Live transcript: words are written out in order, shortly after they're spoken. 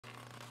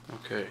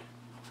Okay.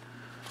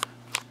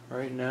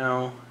 Right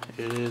now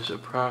it is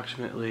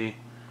approximately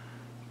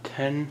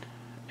 10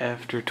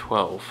 after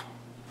 12.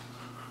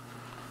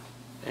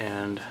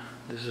 And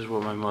this is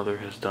what my mother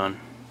has done.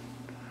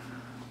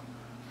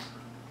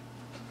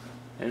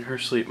 In her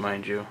sleep,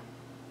 mind you.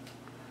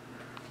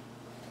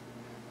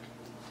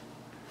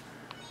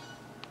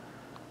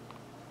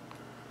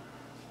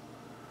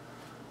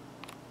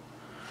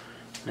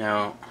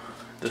 Now,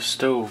 the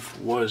stove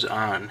was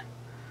on,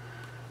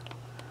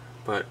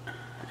 but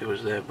it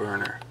was that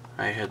burner.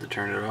 I had to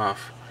turn it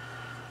off,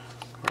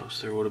 or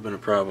else there would have been a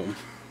problem.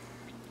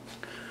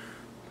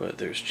 But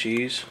there's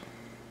cheese,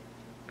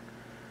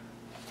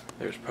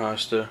 there's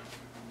pasta,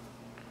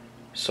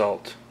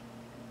 salt.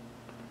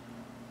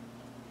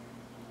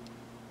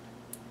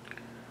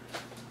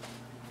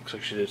 Looks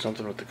like she did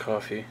something with the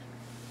coffee.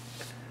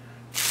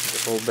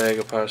 There's a whole bag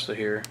of pasta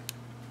here.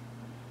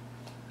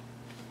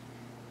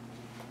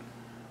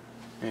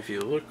 And if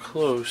you look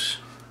close,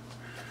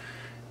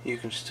 you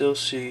can still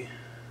see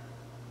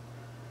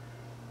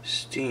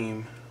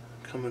steam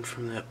coming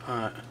from that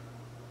pot.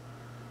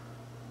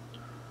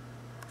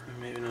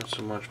 Maybe not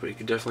so much, but you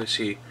can definitely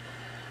see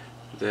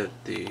that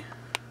the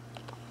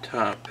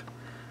top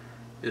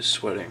is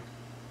sweating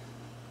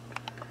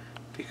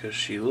because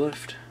she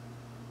left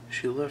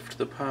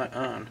the pot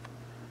on.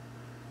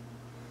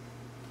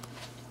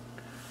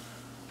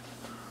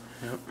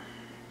 Yep.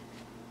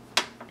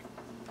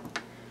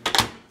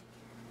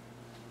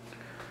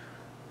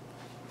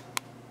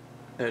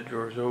 That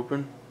drawer's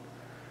open.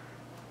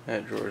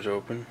 That drawer's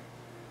open.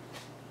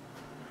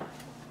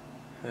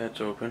 That's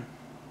open.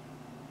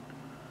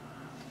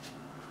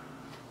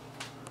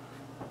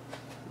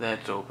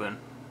 That's open.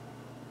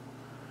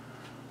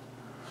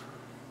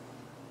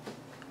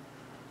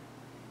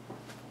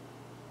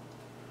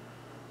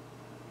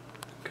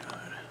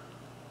 God.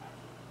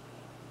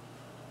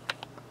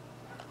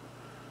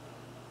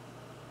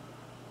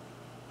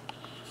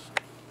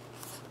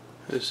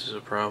 This is a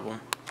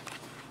problem.